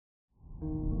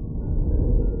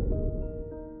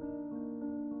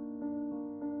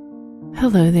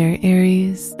Hello there,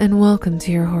 Aries, and welcome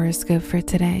to your horoscope for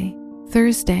today,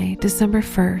 Thursday, December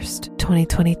 1st,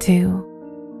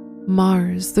 2022.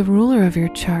 Mars, the ruler of your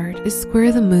chart, is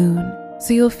square the moon,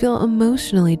 so you'll feel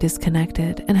emotionally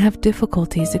disconnected and have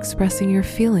difficulties expressing your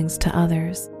feelings to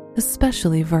others,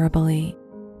 especially verbally.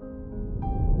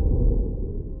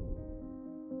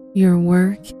 Your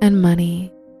work and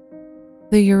money.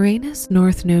 The Uranus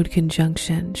North Node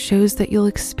conjunction shows that you'll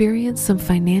experience some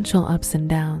financial ups and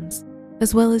downs,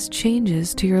 as well as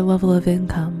changes to your level of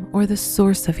income or the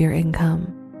source of your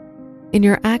income. In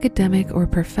your academic or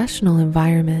professional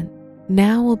environment,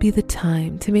 now will be the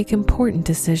time to make important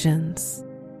decisions.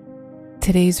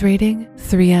 Today's rating,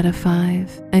 3 out of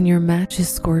 5, and your match is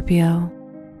Scorpio.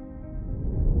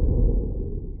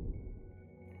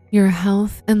 Your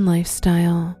health and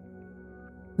lifestyle.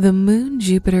 The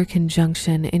Moon-Jupiter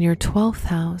conjunction in your 12th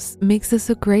house makes this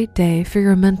a great day for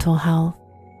your mental health.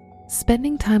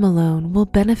 Spending time alone will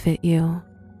benefit you.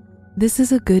 This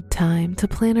is a good time to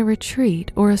plan a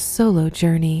retreat or a solo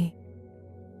journey.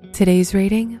 Today's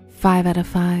rating, 5 out of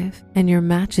 5, and your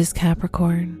match is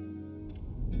Capricorn.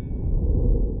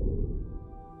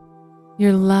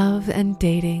 Your love and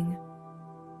dating.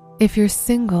 If you're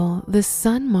single, the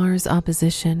Sun-Mars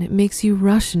opposition makes you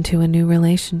rush into a new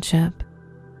relationship.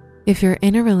 If you're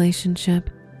in a relationship,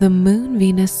 the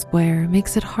Moon-Venus square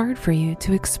makes it hard for you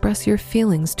to express your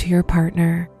feelings to your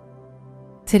partner.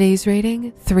 Today's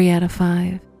rating, 3 out of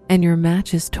 5, and your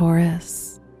match is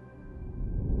Taurus.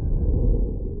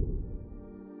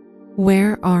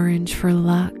 Wear orange for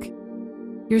luck.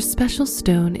 Your special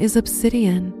stone is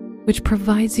obsidian, which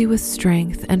provides you with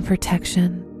strength and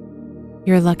protection.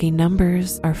 Your lucky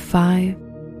numbers are 5,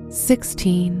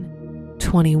 16,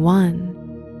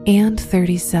 21, and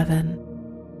 37.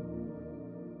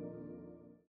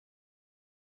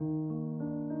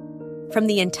 From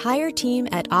the entire team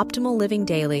at Optimal Living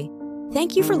Daily,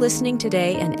 thank you for listening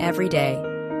today and every day.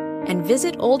 And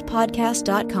visit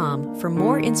oldpodcast.com for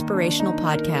more inspirational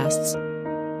podcasts.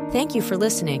 Thank you for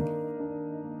listening.